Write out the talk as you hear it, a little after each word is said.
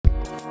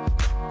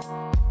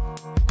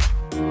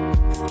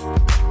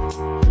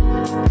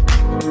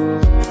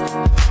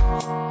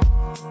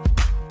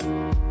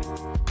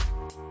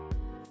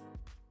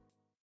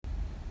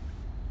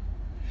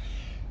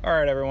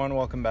everyone.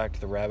 Welcome back to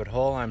The Rabbit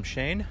Hole. I'm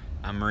Shane.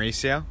 I'm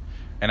Mauricio.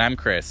 And I'm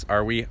Chris.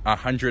 Are we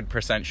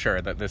 100%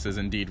 sure that this is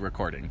indeed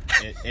recording?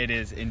 It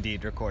is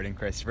indeed recording,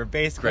 Christopher.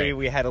 Basically, Great.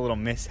 we had a little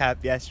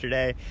mishap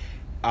yesterday.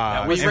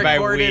 We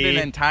recorded an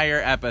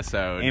entire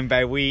episode. And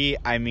by we,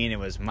 I mean it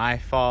was my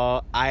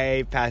fault.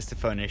 I passed the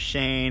phone to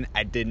Shane.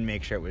 I didn't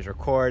make sure it was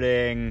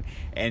recording.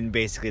 And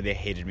basically, they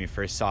hated me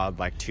for a solid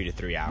 2 to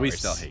 3 hours. We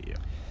still hate you.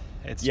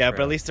 It's Yeah, true.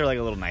 but at least they're a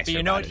little nicer. But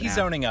you know about what? it He's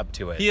now. owning up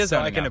to it. He is so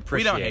I owning can up.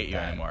 appreciate We don't hate you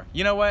that. anymore.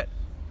 You know what?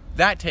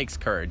 That takes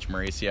courage,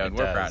 Mauricio, and It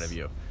we're does. proud of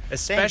you.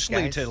 Especially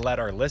Thanks, guys. to let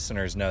our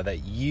listeners know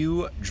that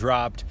you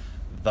dropped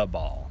the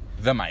ball.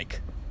 The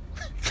mic.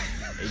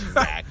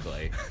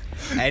 Exactly.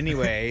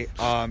 Anyway,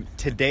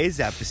 today's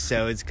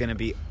episode is going to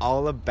be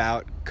all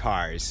about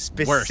cars.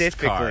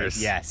 Specifically,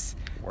 cars. yes,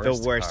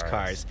 Worst the worst cars.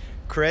 cars.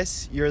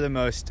 Chris, you're the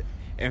most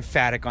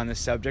emphatic on the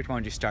subject. Why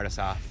don't you start us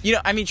off? You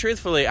know, I mean,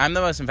 truthfully, I'm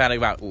the most emphatic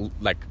about,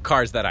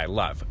 cars that I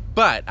love.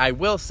 But I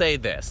will say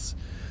this.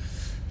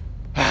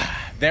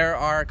 There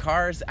are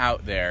cars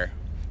out there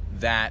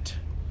that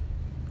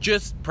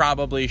just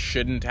probably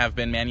shouldn't have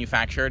been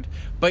manufactured.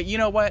 But you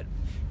know what?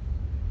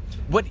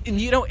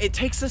 It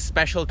takes a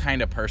special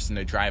kind of person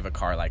to drive a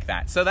car like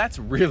that. So that's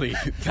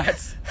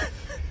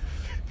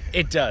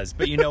It does.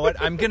 But you know what?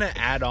 I'm going to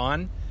add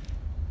on.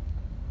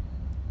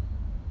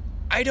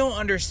 I don't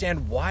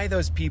understand why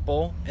those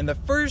people in the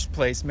first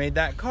place made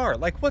that car.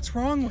 What's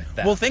wrong with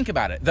that? Well, think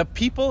about it.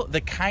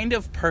 The kind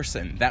of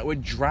person that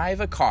would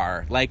drive a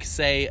car, like,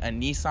 say, a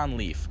Nissan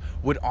Leaf,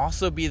 would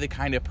also be the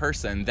kind of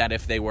person that,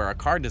 if they were a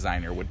car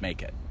designer, would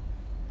make it.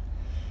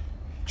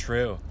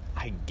 True.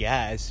 I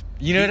guess.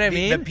 You know what I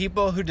mean? The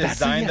people who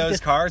design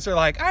those cars are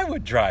like, I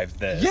would drive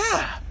this.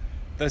 Yeah.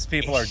 Those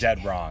people are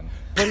dead wrong.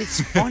 But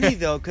it's funny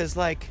though, because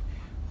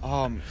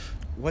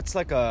what's the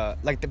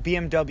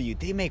BMW?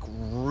 They make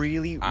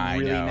really I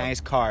know.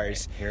 nice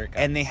cars, Here it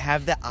and they comes.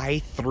 have the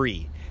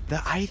i3. The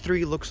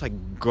i3 looks like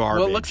garbage.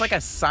 Well, it looks like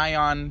a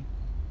Scion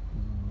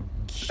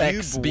Cube,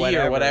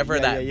 XB or whatever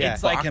Yeah, that yeah, yeah.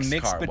 It's like a box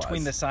mix car between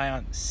was. the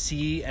Scion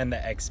C and the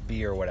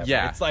XB or whatever.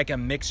 Yeah. It's like a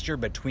mixture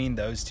between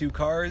those two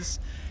cars.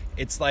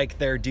 It's like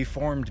their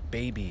deformed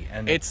baby,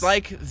 and It's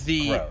like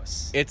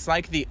gross. It's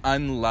like the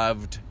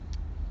unloved,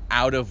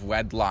 out of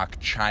wedlock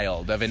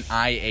child of an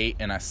i8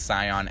 and a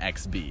Scion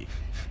XB.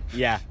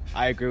 Yeah,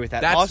 I agree with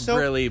that. That's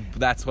also,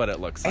 that's what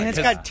it looks like. and it's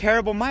got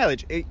terrible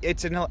mileage.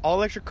 It's an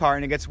all-electric car,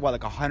 and it gets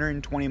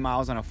 120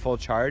 miles on a full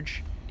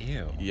charge.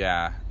 Ew.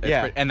 Yeah.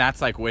 Yeah. And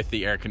that's with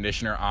the air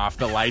conditioner off,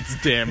 the lights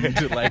dimmed.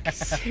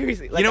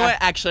 Seriously, You know what?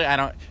 Actually, I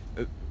don't.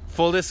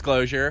 Full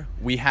disclosure,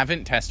 we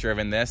haven't test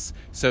driven this,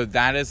 so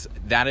that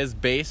is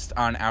based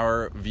on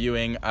our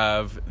viewing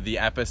of the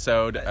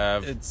episode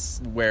of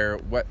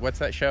what's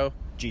that show?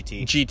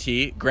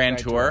 GT Grand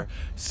Tour. Tour.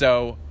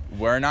 So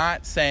we're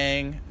not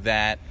saying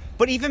that.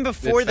 But even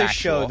before It's the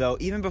show,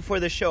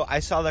 factual. I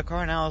saw the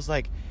car and I was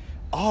like,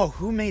 "Oh,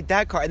 who made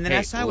that car?" And then I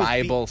Hey, saw it was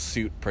libel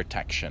suit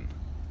protection.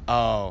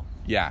 Oh,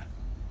 Yeah.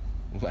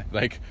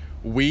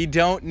 We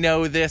don't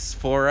know this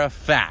for a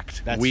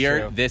fact. That's we are.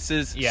 true. This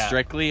is Yeah.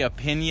 strictly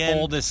opinion.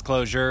 Full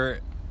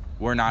disclosure,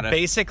 We're not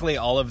basically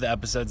all of the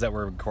episodes that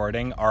we're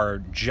recording are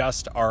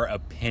just our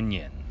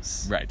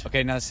opinions. right.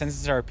 okay. Now, since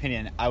it's our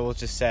opinion, I will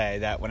just say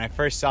that when I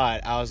first saw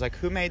it, I was like,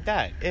 "Who made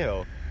that?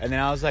 Ew!" And then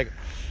I was like,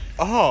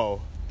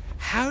 "Oh,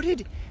 how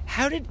did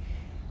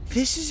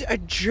this is a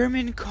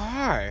German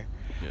car?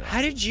 Yeah.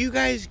 How did you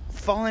guys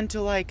fall into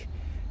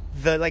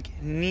the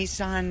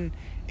Nissan?"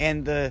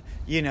 And the,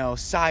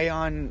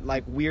 Scion,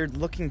 weird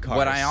looking cars.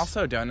 What I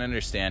also don't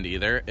understand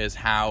either is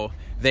how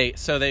they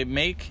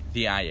make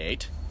the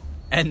i8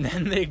 and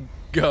then they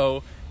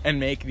go and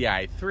make the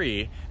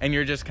i3 and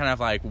you're just kind of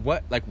like,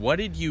 what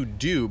did you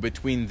do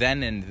between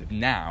then and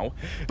now?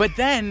 But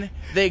then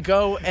they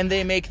go and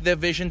they make the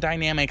Vision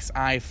Dynamics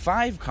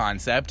i5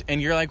 concept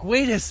and you're like,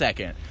 wait a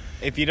second.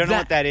 If you don't know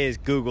what that is,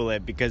 Google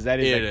it, because that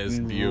is It a is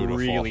beautiful.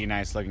 really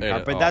nice looking It car.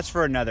 is- But oh. that's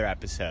for another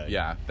episode.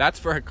 Yeah, that's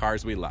for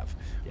cars we love.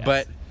 Yes.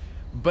 But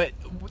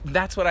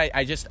that's what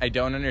I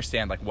don't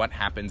understand, what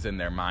happens in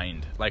their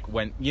mind.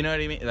 When, you know what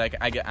I mean?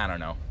 I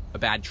don't know. A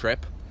bad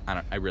trip?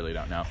 I really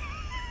don't know.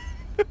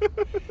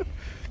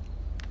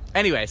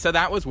 Anyway, so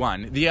that was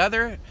one. The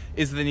other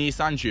is the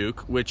Nissan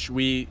Juke, which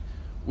we've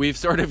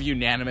sort of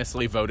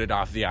unanimously voted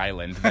off the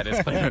island that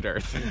is planet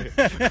Earth.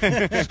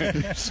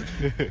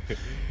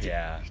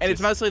 Yeah. And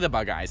it's mostly the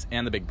bug eyes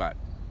and the big butt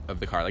of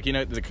the car.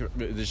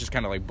 It's just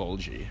kind of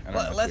bulgy. I don't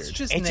know, it's Let's weird.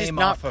 just It's name just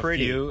not off a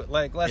pretty. few.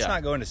 Let's Yeah.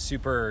 not go into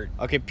super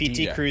Okay, PT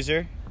Yeah.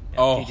 Cruiser.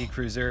 Oh. PT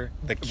Cruiser,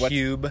 the What's-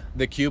 Cube.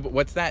 The Cube.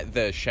 What's that?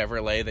 The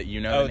Chevrolet that you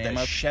know the name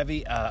the of?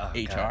 Chevy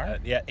HR?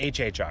 yeah,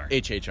 HHR.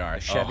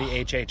 HHR. Chevy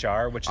Oh.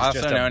 HHR, which is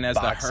Also just known a as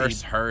the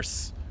boxy,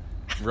 hearse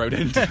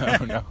rodent.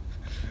 Oh, no.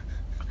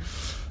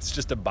 It's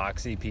just a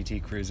boxy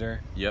PT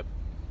Cruiser. Yep,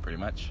 pretty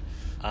much.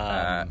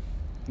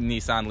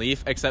 Nissan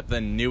Leaf, except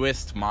the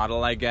newest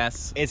model, I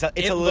guess. It's a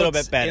It little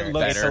looks- bit better. it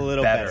looks It's a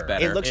little better.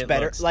 better. It looks It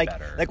better. looks like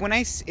better. like when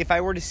if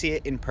I were to see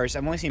it in person,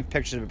 I've only seen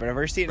pictures of it, but if I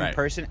were to see it in Right.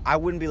 person, I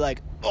wouldn't be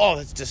like, oh,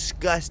 that's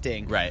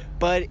disgusting. Right.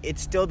 But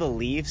it's still the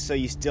Leaf, so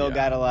you still Yeah.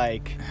 gotta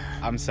like.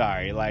 I'm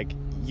sorry, like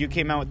you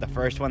came out with the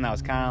first one that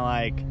was kind of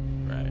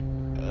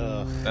like, Right.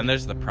 ugh. Then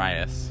there's the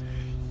Prius.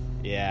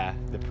 Yeah,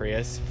 the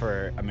Prius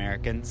for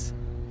Americans.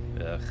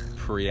 Ugh.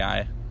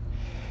 Prii.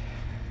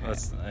 I don't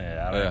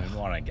Ugh. even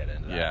want to get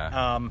into that.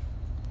 Yeah.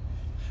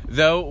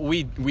 Though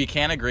we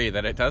can agree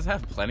that it does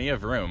have plenty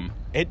of room.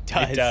 It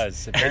does. It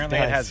does. Apparently,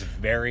 it does. has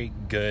very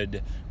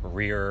good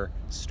rear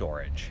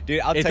storage. Dude,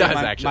 I'll It tell you,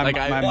 does my, actually. My, Like,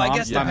 my, I- mom, Well, I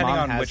guess my depending mom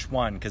on has, which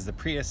one, because the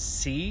Prius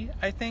C,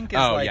 I think, is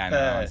Oh, like yeah, the.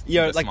 no, it's-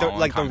 Yeah, The like small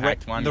one,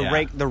 compact one,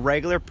 yeah. the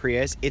regular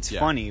Prius. It's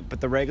Yeah. funny,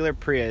 but the regular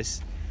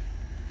Prius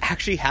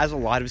actually has a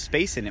lot of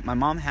space in it. My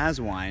mom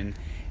has one,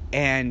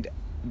 and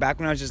back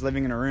when I was just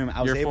living in a room,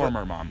 I was Your able.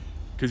 former mom,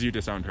 because you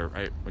disowned her,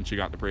 right, when she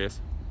got the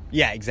Prius.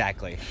 Yeah,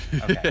 exactly.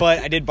 Okay. But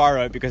I did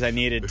borrow it because I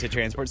needed to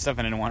transport stuff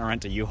and I didn't want to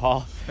rent a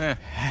U-Haul. Eh.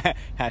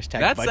 Hashtag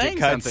That's budget saying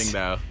cuts. something,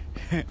 though.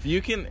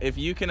 If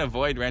you can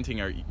avoid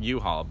renting a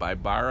U-Haul by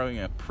borrowing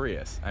a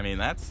Prius, I mean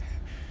that's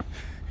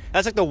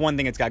That's like the one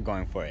thing it's got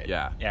going for it.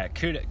 yeah. Yeah,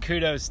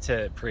 kudos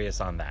to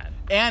Prius on that.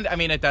 And I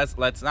mean it does.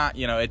 Let's not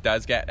it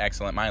does get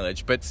excellent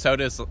mileage, but so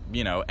does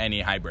any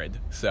hybrid.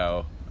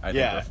 So I think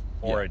Yeah.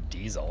 Or a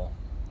diesel.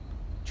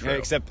 Yeah,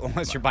 except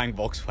unless you're buying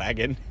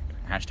Volkswagen.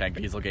 hashtag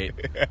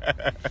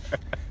Dieselgate.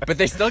 But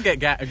they still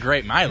get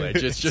great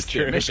mileage. It's just the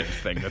true. emissions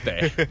thing that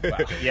they Wow.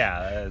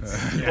 Yeah,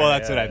 Well,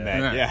 that's what I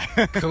meant.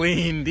 Yeah.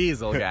 clean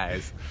diesel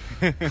guys.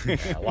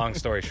 Yeah, long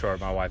story short,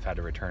 my wife had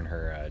to return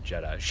her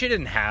Jetta. She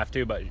didn't have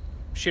to, but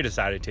she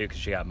decided to because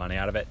she got money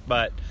out of it.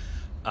 But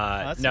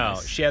that's no,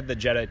 nice. she had the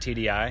Jetta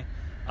TDI.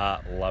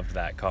 Loved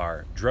that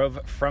car. Drove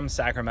from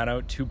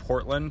Sacramento to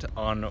Portland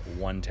on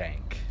one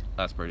tank.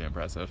 That's pretty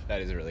impressive.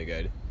 That is really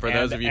good. For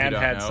those of you who and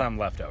don't had know, some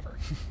left over.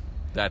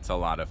 that's a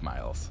lot of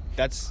miles.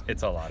 That's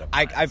It's a lot of.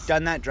 I've miles.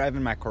 done that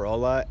driving my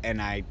Corolla,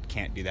 and I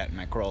can't do that in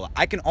my Corolla.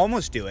 I can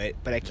almost do it,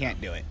 but I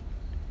can't do it.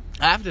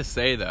 I have to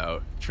say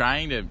though,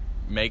 trying to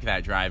make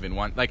that drive in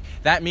one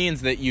that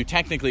means that you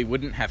technically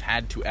wouldn't have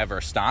had to ever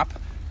stop,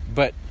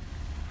 but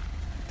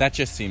that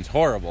just seems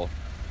horrible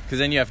because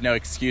then you have no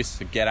excuse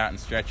to get out and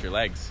stretch your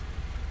legs.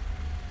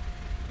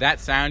 That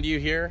sound you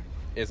hear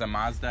is a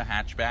Mazda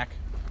hatchback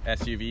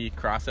SUV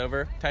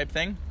crossover type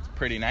thing. It's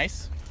pretty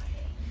nice.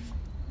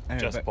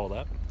 Just pulled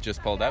up.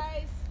 Just pulled up.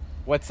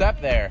 What's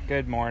up there?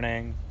 Good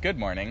morning. Good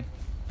morning.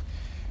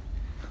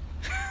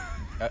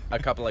 A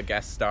couple of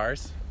guest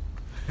stars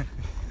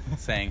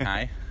saying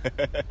hi.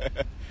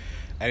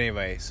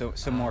 Anyway, so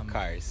some more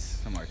cars.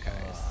 Some more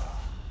cars.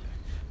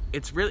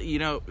 It's really,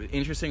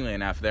 interestingly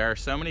enough, there are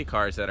so many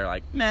cars that are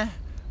like, meh,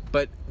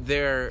 but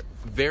there are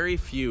very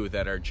few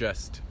that are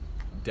just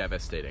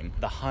devastating.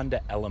 The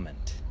Honda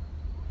Element.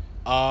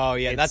 Oh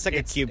yeah, It's- that's like a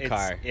it's- cube it's-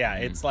 car. Yeah,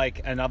 it's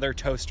like another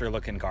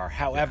toaster-looking car.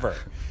 However,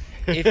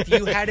 if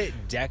you had it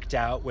decked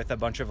out with a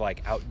bunch of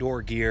like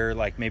outdoor gear,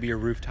 like maybe a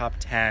rooftop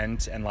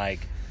tent, and like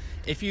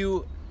if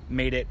you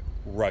made it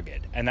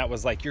rugged, and that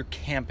was like your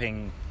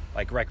camping,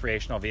 like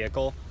recreational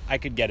vehicle, I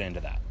could get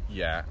into that.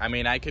 Yeah, I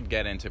mean, I could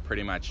get into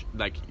pretty much,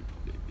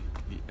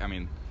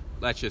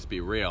 let's just be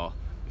real.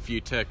 If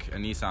you took a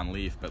Nissan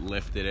Leaf but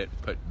lifted it,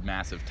 put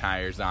massive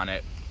tires on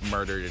it,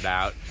 murdered it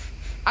out,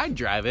 I'd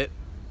drive it.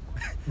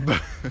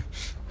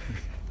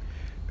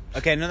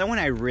 Okay, another one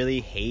I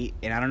really hate,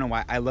 and I don't know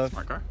why. I love.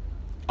 Smart car?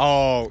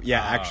 Oh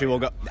yeah, Oh, actually, we'll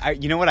go.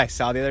 You know what I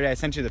saw the other day? I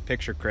sent you the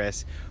picture,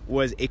 Chris.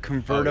 Was a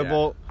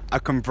convertible, a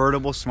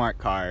convertible smart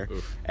car,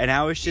 Oof. and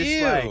I was just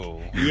Ew.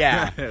 like,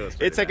 yeah, It was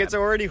pretty it's like bad. it's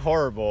already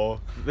horrible.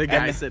 The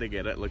guy And- sitting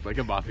in it looked like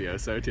a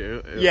mafioso,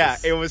 too.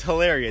 it was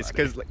hilarious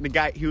because the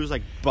guy, he was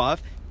like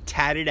buff,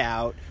 tatted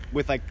out,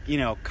 with like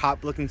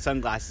cop-looking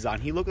sunglasses on.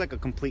 He looked like a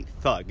complete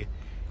thug.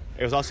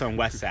 It was also in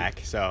West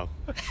Sac, so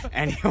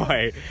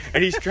anyway,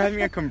 and he's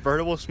driving a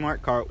convertible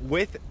smart car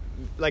with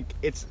like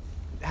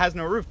has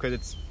no roof because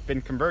it's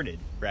been converted,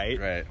 right?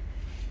 Right.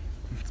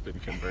 It's been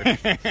converted.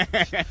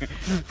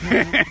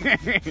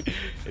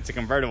 It's a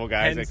convertible,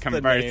 guys. Hence It the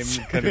converts.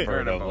 name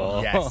convertible.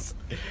 Yes.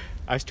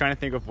 I was trying to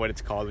think of what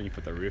it's called when you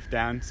put the roof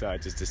down, so I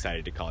just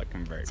decided to call it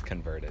convert. It's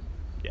converted.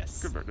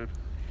 Yes. Converted.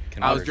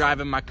 I was Conversion.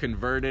 driving my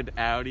converted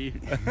Audi.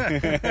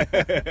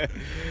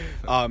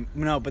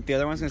 No, but the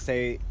other one's gonna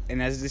say,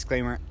 and as a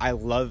disclaimer, I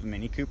love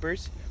Mini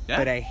Coopers, Yeah.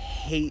 but I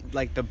hate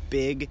like the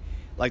big,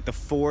 like the The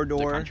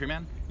 4-door.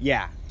 Countryman?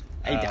 Yeah.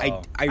 Oh.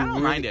 I don't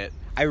really, mind it.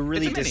 I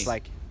really It's a Mini.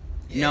 dislike.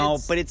 No,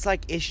 It's- but it's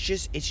like it's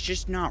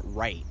just not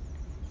right.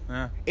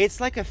 Yeah. It's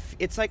like a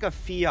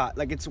Fiat.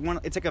 Like it's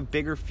like a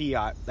bigger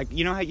Fiat. Like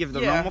you know how you have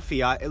the Yeah. normal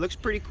Fiat. It looks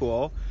pretty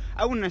cool.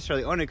 I wouldn't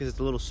necessarily own it because it's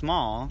a little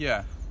small.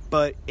 Yeah.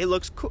 But it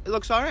looks cool. It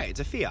looks all right. It's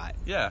a Fiat.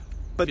 Yeah.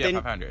 But Fiat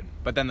then 500.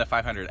 But then the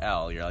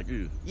 500L, you're like,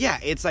 ooh. yeah,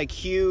 it's like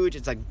huge.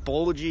 It's like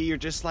bulgy. You're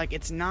just like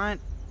it's not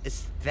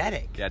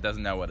aesthetic. Yeah, it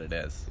doesn't know what it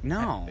is.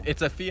 No.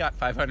 It's a Fiat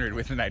 500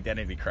 with an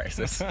identity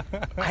crisis.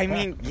 I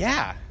mean,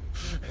 yeah.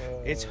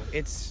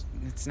 It's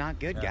not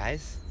good,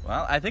 guys.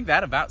 Well, I think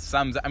that about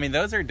sums. I mean,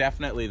 those are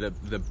definitely the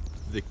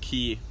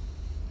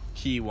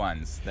key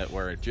ones that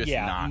we're just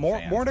not more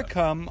fans more to of.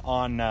 come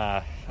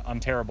on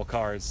terrible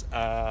cars.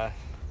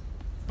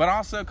 But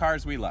also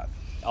cars we love.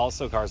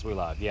 Also cars we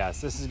love.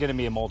 Yes, this is going to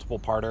be a multiple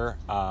parter.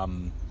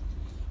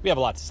 We have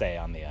a lot to say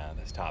on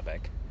this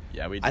topic.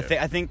 Yeah, we do.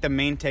 I think the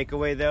main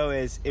takeaway though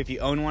is if you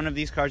own one of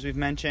these cars we've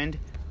mentioned,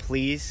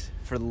 please,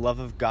 for the love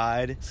of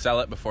God, Sell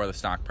it before the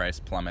stock price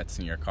plummets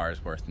and your car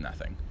is worth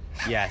nothing.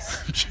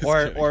 yes, Just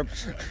or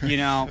kidding.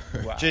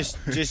 Wow. just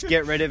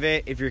get rid of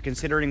it. If you're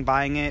considering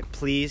buying it,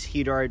 please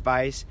heed our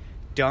advice.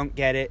 Don't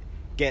get it.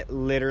 Get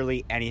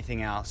literally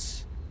anything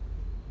else.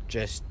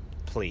 Just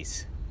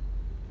please.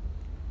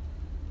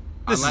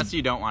 Unless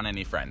you don't want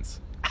any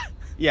friends.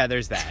 Yeah,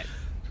 there's that.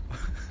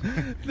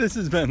 This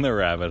has been The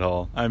Rabbit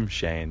Hole. I'm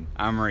Shane.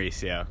 I'm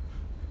Mauricio.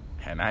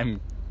 And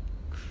I'm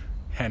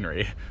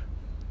Henry.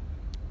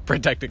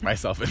 Protecting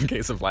myself in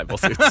case of libel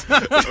suits.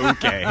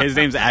 Okay, his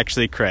name's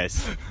actually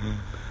Chris.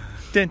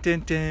 Dun, dun,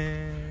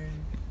 dun.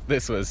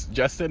 This was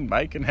Justin,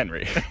 Mike, and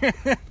Henry.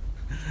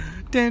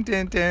 Dun,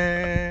 dun,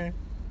 dun.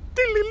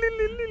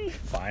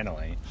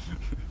 Finally.